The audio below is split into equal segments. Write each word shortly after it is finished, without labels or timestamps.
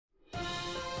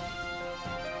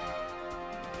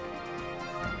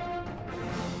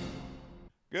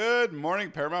Good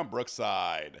morning, Paramount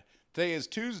Brookside. Today is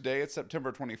Tuesday, it's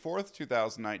September 24th,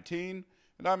 2019,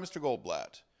 and I'm Mr.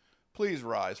 Goldblatt. Please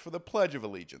rise for the Pledge of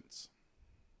Allegiance.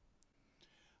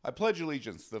 I pledge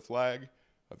allegiance to the flag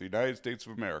of the United States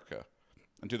of America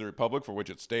and to the republic for which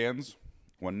it stands,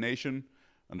 one nation,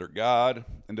 under God,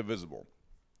 indivisible,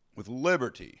 with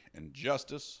liberty and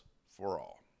justice for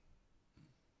all.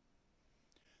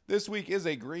 This week is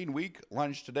a green week.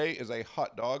 Lunch today is a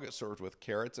hot dog served with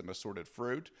carrots and assorted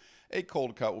fruit. A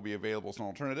cold cut will be available as an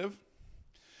alternative.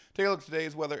 Take a look at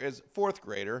today's weather is 4th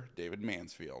grader David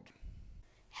Mansfield.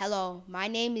 Hello, my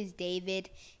name is David,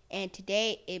 and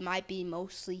today it might be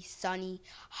mostly sunny,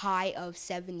 high of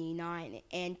 79,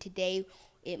 and today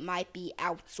it might be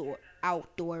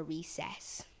outdoor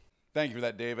recess. Thank you for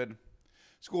that, David.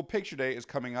 School Picture Day is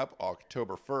coming up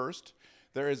October 1st.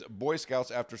 There is Boy Scouts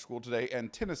after school today,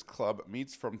 and tennis club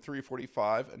meets from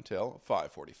 3:45 until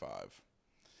 5:45.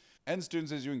 And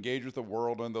students, as you engage with the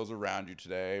world and those around you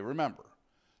today, remember,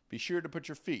 be sure to put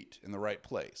your feet in the right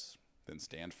place, then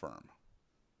stand firm.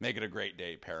 Make it a great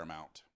day, Paramount.